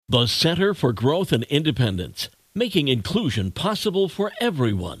The Center for Growth and Independence, making inclusion possible for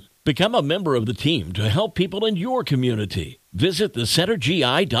everyone. Become a member of the team to help people in your community. Visit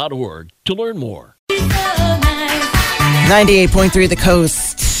thecentergi.org to learn more. 98.3 The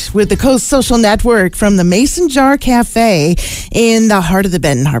Coast with the Coast Social Network from the Mason Jar Cafe in the heart of the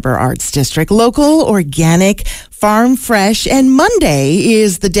Benton Harbor Arts District. Local, organic, farm fresh, and Monday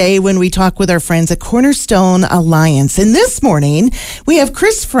is the day when we talk with our friends at Cornerstone Alliance. And this morning, we have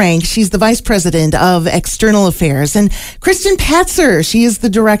Chris Frank. She's the Vice President of External Affairs. And Kristen Patzer, she is the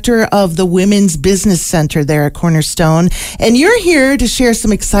Director of the Women's Business Center there at Cornerstone. And you're here to share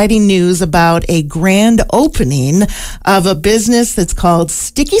some exciting news about a grand opening of a business that's called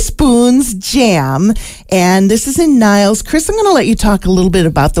Sticky Spoons Jam. And this is in Niles. Chris, I'm going to let you talk a little bit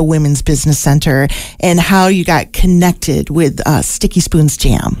about the Women's Business Center and how you got connected with Sticky Spoons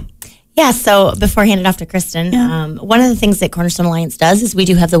Jam. Yeah, so before I hand it off to Kristen, one of the things that Cornerstone Alliance does is we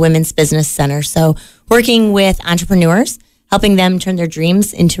do have the Women's Business Center. So working with entrepreneurs, helping them turn their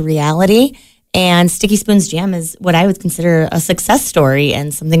dreams into reality. And Sticky Spoons Jam is what I would consider a success story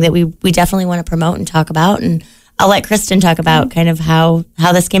and something that we definitely want to promote and talk about. And I'll let Kristen talk about kind of how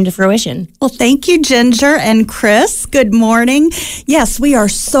this came to fruition. Well, thank you, Ginger and Chris. Good morning. Yes, we are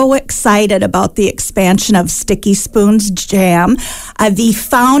so excited about the expansion of Sticky Spoons Jam. The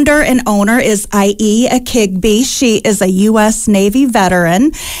founder and owner is I.E. Akigbe. She is a U.S. Navy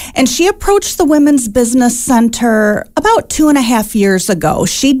veteran, and she approached the Women's Business Center about 2.5 years ago.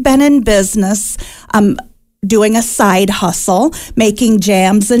 She'd been in business doing a side hustle, making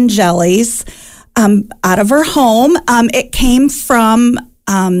jams and jellies out of her home. It came from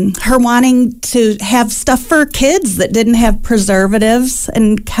her wanting to have stuff for kids that didn't have preservatives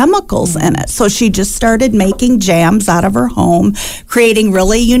and chemicals in it. So she just started making jams out of her home, creating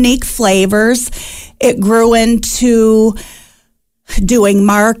really unique flavors. It grew into doing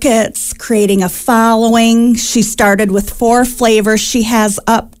markets, creating a following. She started with 4 flavors. She has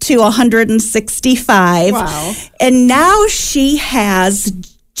up to 165. Wow. And now she has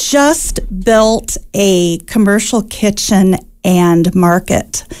just built a commercial kitchen and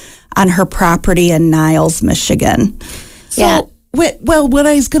market on her property in Niles, Michigan. So, well, what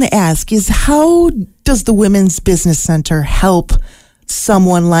I was going to ask is, how does the Women's Business Center help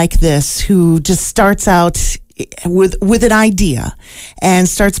someone like this who just starts out with an idea and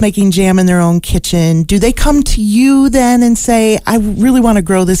starts making jam in their own kitchen? Do they come to you then and say, I really want to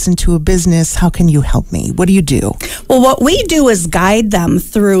grow this into a business. How can you help me? What do you do? Well, what we do is guide them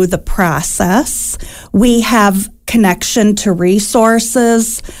through the process. We have connection to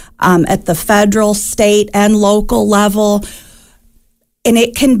resources at the federal, state, and local level. And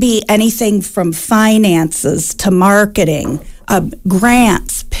it can be anything from finances to marketing,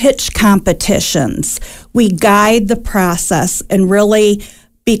 grants, pitch competitions. We guide the process and really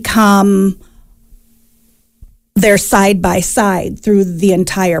become their side by side through the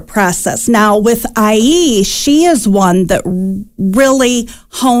entire process. Now, with IE, she is one that really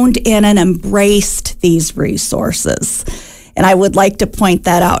honed in and embraced these resources. And I would like to point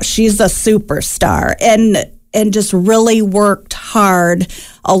that out. She's a superstar and just really worked hard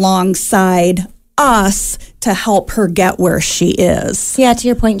alongside us to help her get where she is. Yeah, to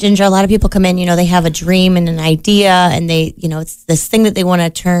your point, Ginger, a lot of people come in, they have a dream and an idea, and they, it's this thing that they want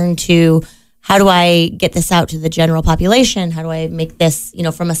to turn to. How do I get this out to the general population? How do I make this,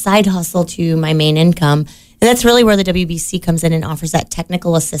 from a side hustle to my main income? And that's really where the WBC comes in and offers that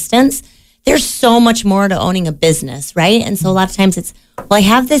technical assistance. There's so much more to owning a business, right? And so a lot of times it's, well, I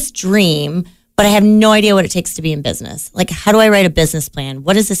have this dream, but I have no idea what it takes to be in business. Like, how do I write a business plan?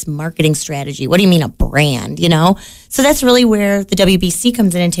 What is this marketing strategy? What do you mean a brand, So that's really where the WBC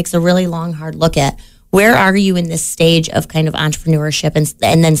comes in and takes a really long, hard look at where are you in this stage of kind of entrepreneurship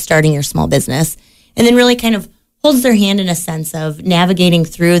and then starting your small business, and then really kind of holds their hand in a sense of navigating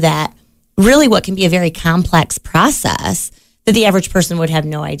through that, really what can be a very complex process that the average person would have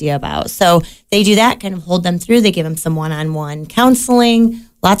no idea about. So they do that, kind of hold them through. They give them some one-on-one counseling,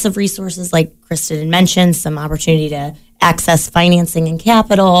 lots of resources like Kristen had mentioned, some opportunity to access financing and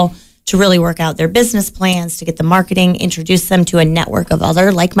capital, to really work out their business plans, to get the marketing, introduce them to a network of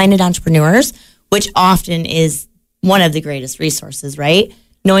other like-minded entrepreneurs, which often is one of the greatest resources, right?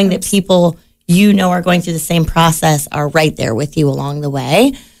 Knowing that people are going through the same process are right there with you along the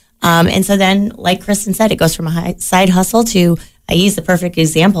way. And so then, like Kristen said, it goes from a side hustle to, I use the perfect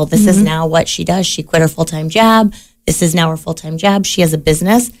example. This is now what she does. She quit her full-time job. This is now her full-time job. She has a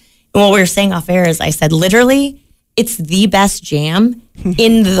business. And what we were saying off air is, I said, literally, it's the best jam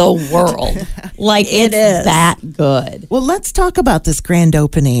in the world. Like, it's that good. Well, let's talk about this grand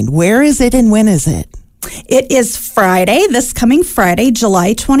opening. Where is it and when is it? It is Friday, this coming Friday,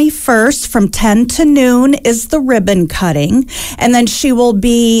 July 21st, from 10 to noon is the ribbon cutting. And then she will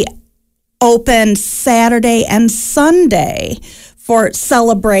be open Saturday and Sunday for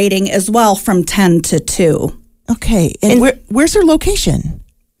celebrating as well from 10 to 2. Okay. And where's her location?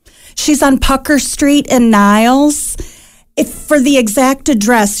 She's on Pucker Street in Niles. For the exact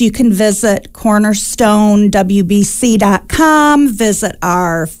address, you can visit cornerstonewbc.com, visit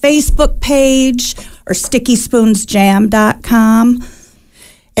our Facebook page, or stickyspoonsjam.com.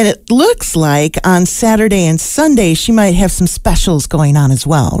 And it looks like on Saturday and Sunday, she might have some specials going on as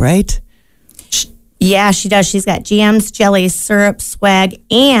well, right? Yeah, she does. She's got jams, jellies, syrup, swag,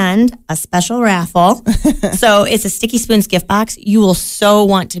 and a special raffle. So it's a Sticky Spoons gift box. You will so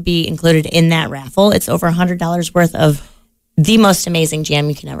want to be included in that raffle. It's over $100 worth of the most amazing jam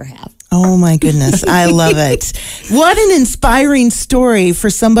you can ever have. Oh, my goodness. I love it. What an inspiring story for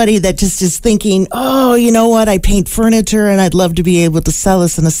somebody that just is thinking, oh, you know what? I paint furniture and I'd love to be able to sell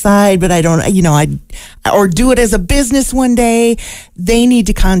this on the side, but I don't, or do it as a business one day. They need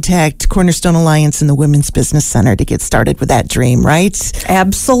to contact Cornerstone Alliance and the Women's Business Center to get started with that dream, right?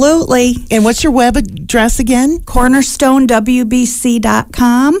 Absolutely. And what's your web address again?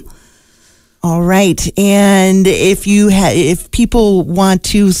 cornerstonewbc.com. All right. And if people want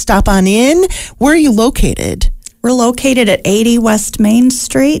to stop on in, where are you located? We're located at 80 West Main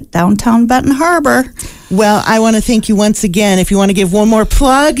Street, downtown Benton Harbor. Well, I want to thank you once again. If you want to give one more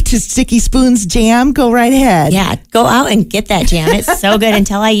plug to Sticky Spoons Jam, go right ahead. Yeah, go out and get that jam. It's so good. And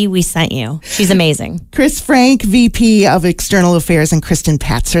tell IE we sent you. She's amazing. Chris Frank, VP of External Affairs, and Kristen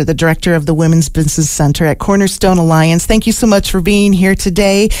Patzer, the Director of the Women's Business Center at Cornerstone Alliance. Thank you so much for being here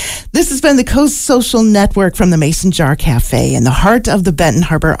today. This has been the Coast Social Network from the Mason Jar Cafe in the heart of the Benton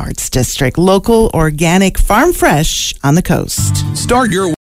Harbor Arts District. Local, organic, farm fresh on the coast. Start your